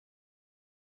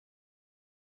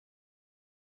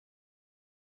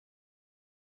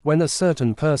When a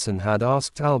certain person had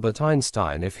asked Albert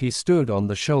Einstein if he stood on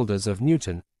the shoulders of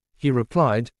Newton, he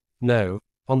replied, "No,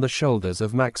 on the shoulders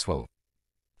of Maxwell."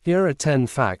 Here are 10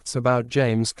 facts about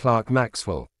James Clerk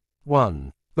Maxwell.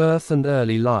 1. Birth and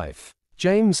early life.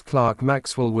 James Clerk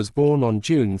Maxwell was born on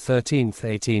June 13,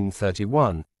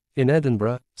 1831, in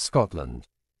Edinburgh, Scotland.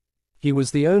 He was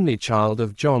the only child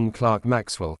of John Clerk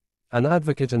Maxwell, an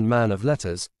advocate and man of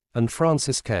letters, and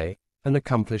Frances Kay, an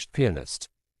accomplished pianist.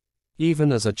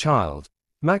 Even as a child,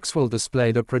 Maxwell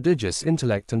displayed a prodigious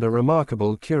intellect and a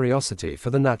remarkable curiosity for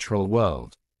the natural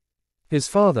world. His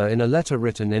father, in a letter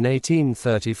written in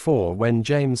 1834 when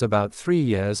James about 3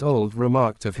 years old,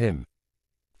 remarked of him,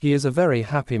 "He is a very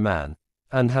happy man,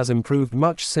 and has improved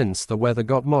much since the weather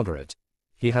got moderate.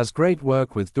 He has great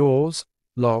work with doors,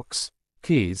 locks,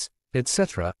 keys,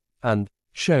 etc., and,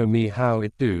 'Show me how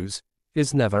it does,'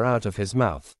 is never out of his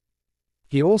mouth."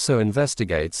 He also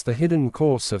investigates the hidden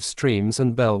course of streams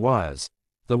and bell wires,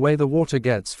 the way the water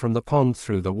gets from the pond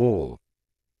through the wall.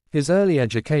 His early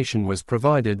education was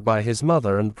provided by his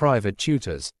mother and private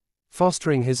tutors,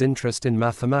 fostering his interest in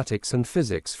mathematics and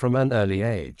physics from an early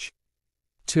age.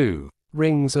 2.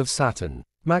 Rings of Saturn.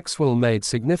 Maxwell made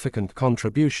significant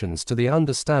contributions to the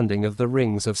understanding of the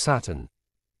rings of Saturn.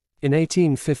 In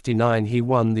 1859 he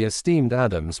won the esteemed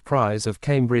Adams Prize of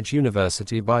Cambridge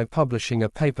University by publishing a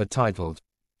paper titled,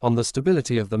 "On the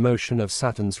Stability of the Motion of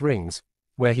Saturn's Rings,"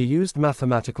 where he used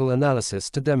mathematical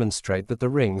analysis to demonstrate that the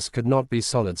rings could not be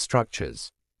solid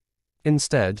structures.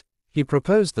 Instead, he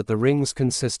proposed that the rings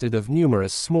consisted of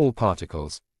numerous small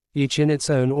particles, each in its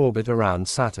own orbit around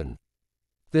Saturn.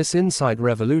 This insight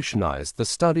revolutionized the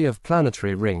study of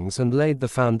planetary rings and laid the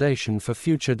foundation for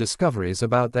future discoveries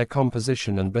about their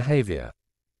composition and behavior.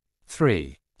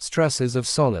 3. Stresses of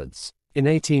solids. In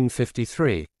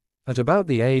 1853, at about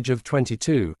the age of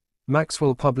 22,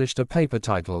 Maxwell published a paper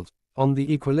titled, "On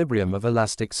the Equilibrium of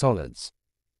Elastic Solids."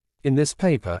 In this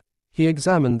paper, he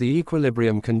examined the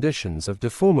equilibrium conditions of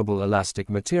deformable elastic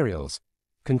materials,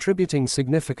 contributing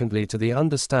significantly to the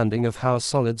understanding of how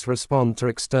solids respond to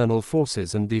external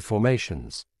forces and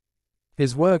deformations.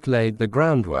 His work laid the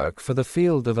groundwork for the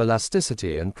field of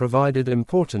elasticity and provided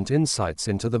important insights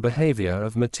into the behavior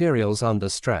of materials under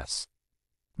stress.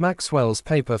 Maxwell's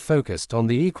paper focused on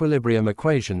the equilibrium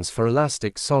equations for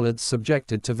elastic solids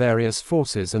subjected to various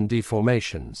forces and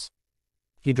deformations.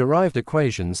 He derived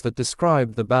equations that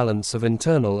described the balance of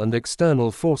internal and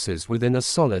external forces within a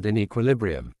solid in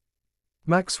equilibrium.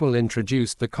 Maxwell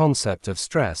introduced the concept of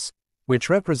stress, which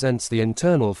represents the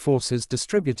internal forces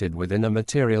distributed within a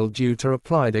material due to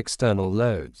applied external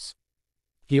loads.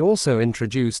 He also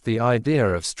introduced the idea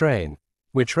of strain,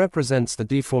 which represents the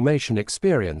deformation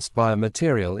experienced by a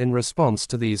material in response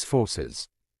to these forces.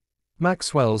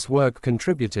 Maxwell's work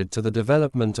contributed to the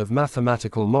development of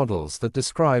mathematical models that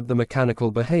describe the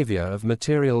mechanical behavior of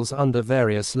materials under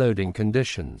various loading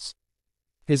conditions.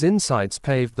 His insights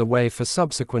paved the way for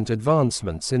subsequent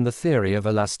advancements in the theory of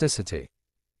elasticity.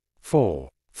 4.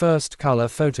 First color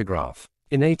photograph.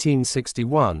 In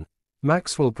 1861,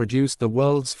 Maxwell produced the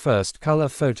world's first color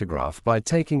photograph by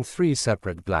taking 3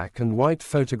 separate black and white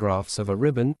photographs of a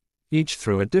ribbon, each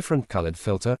through a different colored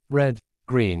filter, red,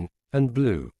 green, and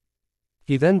blue.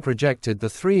 He then projected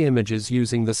the 3 images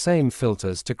using the same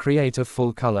filters to create a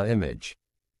full-color image.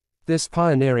 This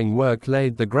pioneering work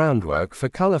laid the groundwork for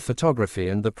color photography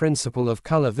and the principle of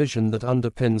color vision that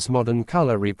underpins modern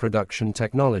color reproduction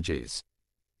technologies.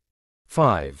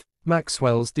 5.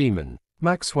 Maxwell's demon.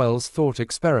 Maxwell's thought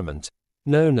experiment,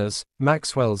 known as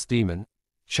Maxwell's demon,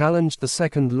 challenged the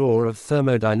second law of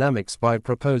thermodynamics by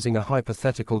proposing a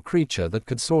hypothetical creature that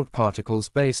could sort particles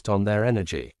based on their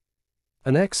energy.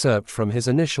 An excerpt from his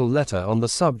initial letter on the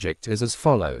subject is as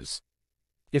follows.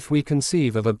 If we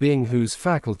conceive of a being whose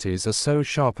faculties are so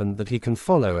sharpened that he can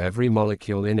follow every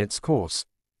molecule in its course,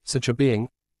 such a being,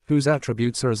 whose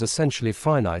attributes are as essentially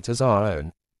finite as our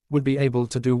own, would be able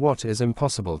to do what is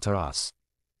impossible to us.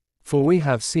 For we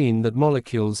have seen that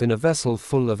molecules in a vessel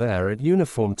full of air at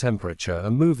uniform temperature are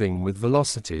moving with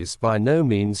velocities by no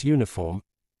means uniform,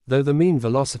 though the mean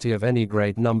velocity of any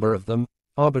great number of them,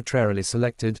 arbitrarily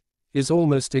selected, is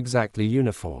almost exactly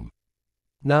uniform.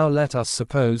 Now let us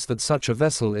suppose that such a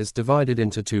vessel is divided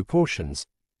into 2 portions,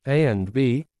 A and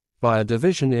B, by a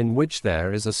division in which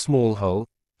there is a small hole,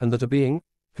 and that a being,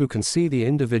 who can see the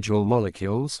individual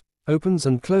molecules, opens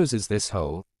and closes this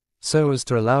hole, so as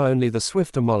to allow only the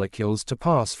swifter molecules to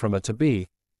pass from A to B,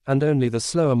 and only the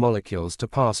slower molecules to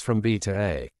pass from B to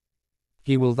A.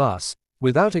 He will thus,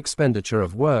 without expenditure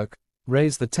of work,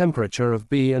 raise the temperature of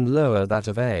B and lower that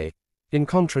of A, in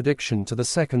contradiction to the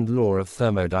second law of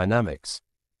thermodynamics.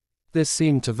 This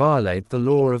seemed to violate the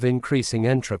law of increasing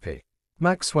entropy.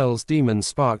 Maxwell's demon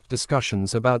sparked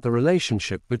discussions about the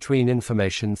relationship between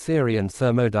information theory and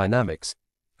thermodynamics,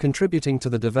 contributing to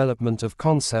the development of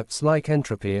concepts like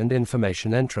entropy and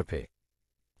information entropy.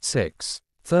 6.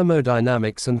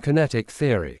 Thermodynamics and kinetic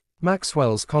theory.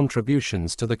 Maxwell's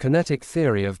contributions to the kinetic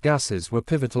theory of gases were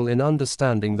pivotal in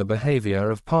understanding the behavior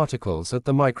of particles at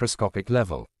the microscopic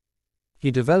level.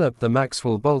 He developed the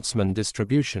Maxwell-Boltzmann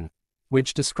distribution,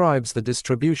 which describes the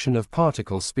distribution of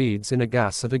particle speeds in a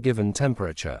gas at a given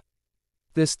temperature.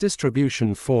 This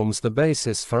distribution forms the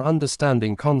basis for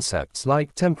understanding concepts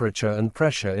like temperature and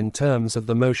pressure in terms of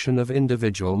the motion of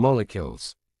individual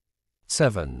molecules.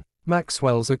 7.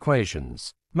 Maxwell's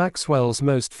equations. Maxwell's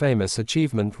most famous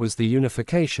achievement was the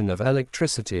unification of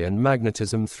electricity and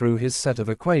magnetism through his set of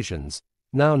equations,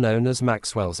 now known as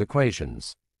Maxwell's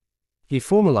equations. He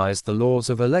formalized the laws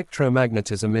of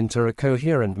electromagnetism into a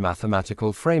coherent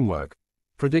mathematical framework,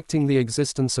 predicting the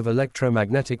existence of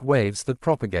electromagnetic waves that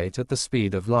propagate at the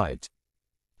speed of light.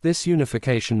 This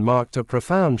unification marked a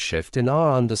profound shift in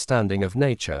our understanding of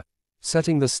nature,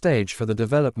 setting the stage for the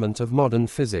development of modern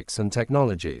physics and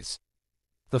technologies.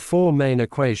 The four main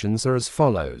equations are as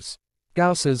follows.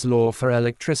 Gauss's law for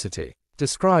electricity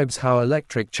describes how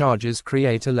electric charges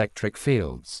create electric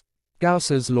fields.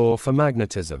 Gauss's law for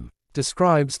magnetism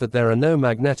describes that there are no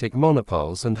magnetic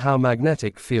monopoles and how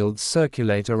magnetic fields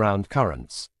circulate around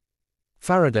currents.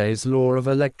 Faraday's law of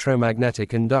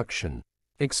electromagnetic induction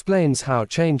explains how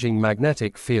changing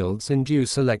magnetic fields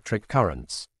induce electric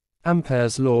currents.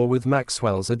 Ampere's law with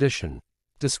Maxwell's addition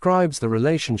describes the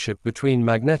relationship between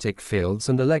magnetic fields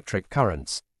and electric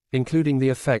currents, including the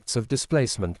effects of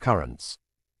displacement currents.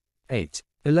 8.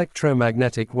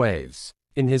 Electromagnetic waves.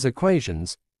 In his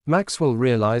equations, Maxwell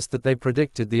realized that they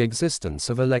predicted the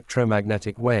existence of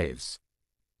electromagnetic waves.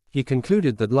 He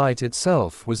concluded that light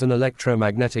itself was an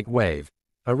electromagnetic wave,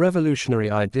 a revolutionary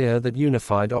idea that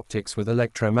unified optics with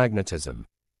electromagnetism.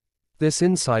 This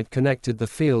insight connected the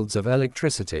fields of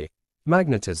electricity,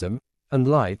 magnetism, and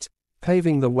light,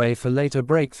 paving the way for later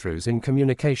breakthroughs in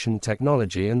communication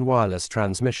technology and wireless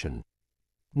transmission.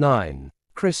 9.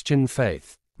 Christian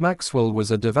faith. Maxwell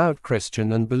was a devout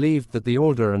Christian and believed that the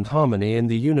order and harmony in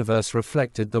the universe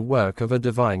reflected the work of a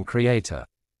divine creator.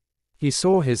 He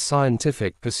saw his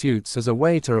scientific pursuits as a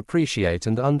way to appreciate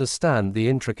and understand the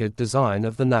intricate design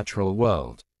of the natural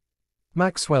world.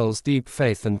 Maxwell's deep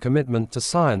faith and commitment to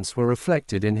science were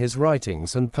reflected in his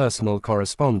writings and personal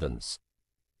correspondence.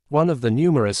 One of the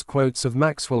numerous quotes of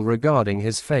Maxwell regarding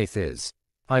his faith is,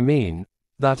 "I mean,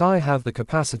 that I have the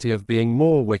capacity of being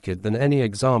more wicked than any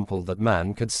example that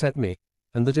man could set me,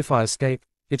 and that if I escape,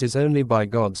 it is only by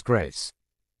God's grace."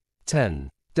 10.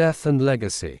 Death and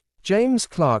legacy. James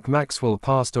Clerk Maxwell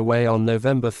passed away on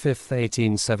November 5,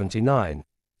 1879,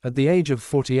 at the age of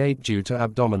 48 due to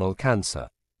abdominal cancer.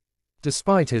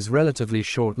 Despite his relatively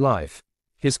short life,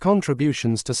 his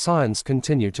contributions to science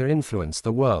continue to influence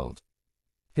the world.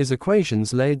 His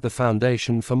equations laid the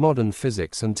foundation for modern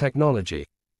physics and technology,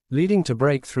 leading to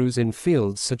breakthroughs in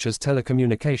fields such as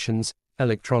telecommunications,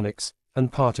 electronics,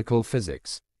 and particle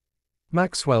physics.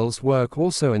 Maxwell's work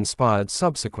also inspired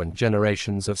subsequent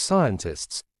generations of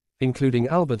scientists, including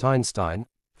Albert Einstein,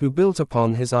 who built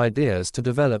upon his ideas to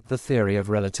develop the theory of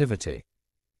relativity.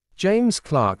 James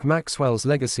Clerk Maxwell's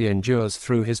legacy endures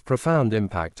through his profound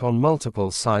impact on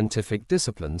multiple scientific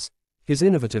disciplines, his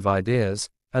innovative ideas,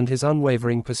 and his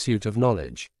unwavering pursuit of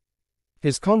knowledge.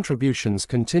 His contributions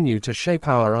continue to shape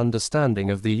our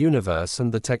understanding of the universe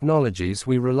and the technologies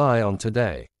we rely on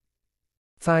today.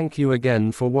 Thank you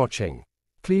again for watching.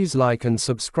 Please like and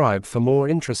subscribe for more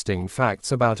interesting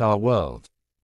facts about our world.